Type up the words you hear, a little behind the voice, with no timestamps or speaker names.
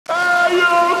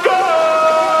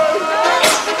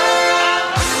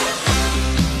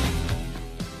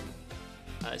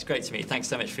great to meet you. Thanks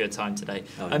so much for your time today.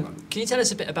 Oh, can you tell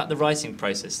us a bit about the writing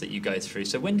process that you go through?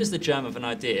 So when does the germ of an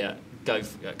idea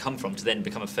come from to then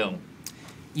become a film?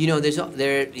 You know,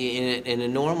 in a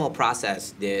normal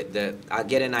process, I'll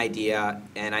get an idea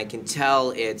and I can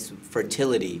tell its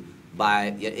fertility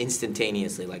by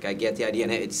instantaneously. Like I get the idea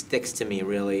and it sticks to me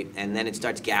really, and then it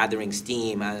starts gathering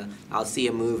steam. I'll see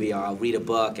a movie or I'll read a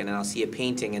book and then I'll see a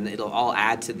painting and it'll all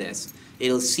add to this.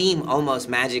 It'll seem almost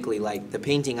magically like the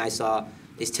painting I saw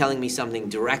is telling me something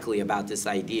directly about this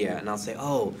idea, and I'll say,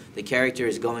 oh, the character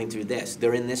is going through this,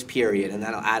 they're in this period, and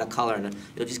that'll add a color, and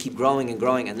it'll just keep growing and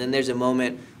growing, and then there's a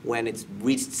moment when it's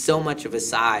reached so much of a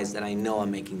size that I know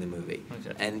I'm making the movie.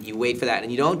 Okay. And you wait for that,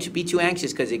 and you don't be too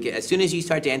anxious, because as soon as you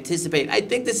start to anticipate, I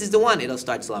think this is the one, it'll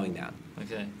start slowing down.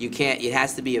 Okay. You can't, it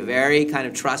has to be a very kind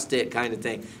of trusted kind of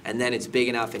thing, and then it's big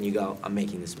enough, and you go, I'm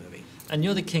making this movie. And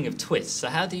you're the king of twists, so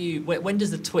how do you, when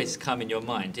does the twist come in your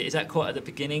mind? Is that quite at the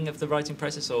beginning of the writing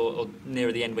process or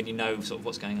nearer the end when you know sort of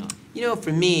what's going on? You know,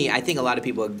 for me, I think a lot of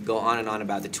people go on and on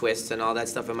about the twists and all that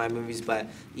stuff in my movies, but,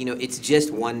 you know, it's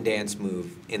just one dance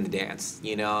move in the dance,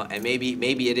 you know, and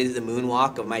maybe it is the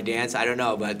moonwalk of my dance, I don't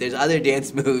know, but there's other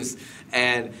dance moves,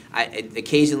 and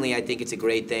occasionally I think it's a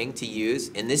great thing to use.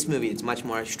 In this movie, it's much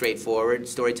more straightforward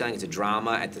storytelling. It's a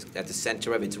drama at the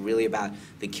center of it. It's really about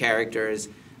the characters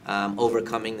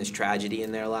overcoming this tragedy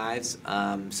in their lives.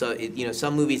 So, you know,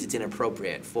 some movies it's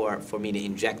inappropriate for me to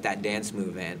inject that dance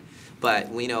move in.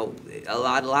 But, you know, a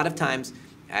lot of times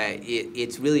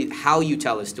it's really how you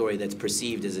tell a story that's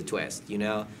perceived as a twist, you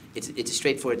know? It's a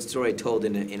straightforward story told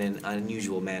in an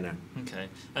unusual manner. Okay.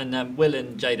 And Will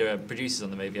and Jaden are producers on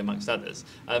the movie, amongst others.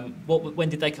 When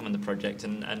did they come on the project,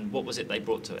 and what was it they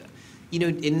brought to it? You know,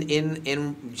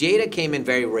 Jada came in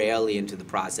very rarely into the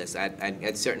process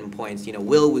at certain points. You know,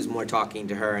 Will was more talking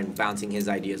to her and bouncing his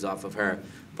ideas off of her.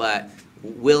 But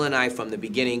Will and I, from the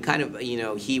beginning, kind of, you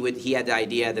know, he had the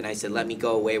idea, then I said, let me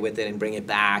go away with it and bring it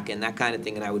back, and that kind of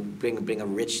thing, and I would bring a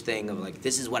rich thing of, like,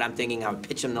 this is what I'm thinking. I would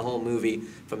pitch him the whole movie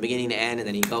from beginning to end, and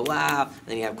then he'd go, wow, and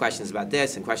then he'd have questions about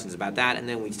this and questions about that, and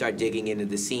then we'd start digging into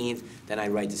the scenes, then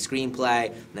I'd write the screenplay,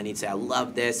 and then he'd say, I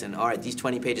love this, and all right, these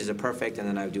 20 pages are perfect, and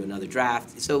then I would do another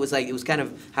draft. So it was kind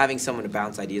of having someone to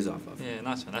bounce ideas off of. Yeah,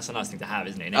 nice one. That's a nice thing to have,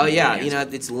 isn't it? Oh, yeah, you know,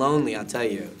 it's lonely, I'll tell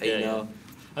you, yeah, you know. Yeah.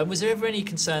 Was there ever any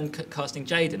concern casting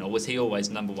Jaden, or was he always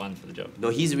 #1 for the job? No,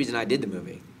 he's the reason I did the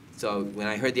movie. So when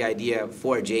I heard the idea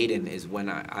for Jaden is when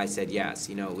I said yes.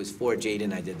 You know, it was for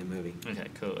Jaden I did the movie. Okay,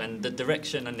 cool. And the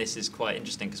direction on this is quite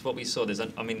interesting because what we saw,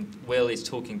 I mean, Will is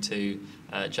talking to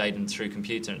Jaden through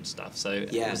computer and stuff. So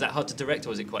yeah. Was that hard to direct, or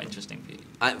was it quite interesting for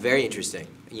you? Very interesting.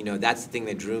 You know, that's the thing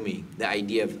that drew me, the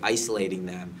idea of isolating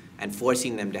them and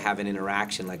forcing them to have an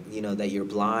interaction, like, you know, that you're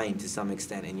blind to some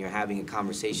extent and you're having a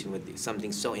conversation with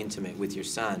something so intimate with your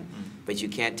son, but you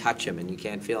can't touch him and you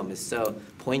can't feel him. It's so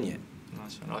poignant.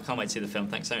 Nice one. I can't wait to see the film.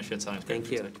 Thanks so much for your time. Thank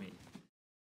you.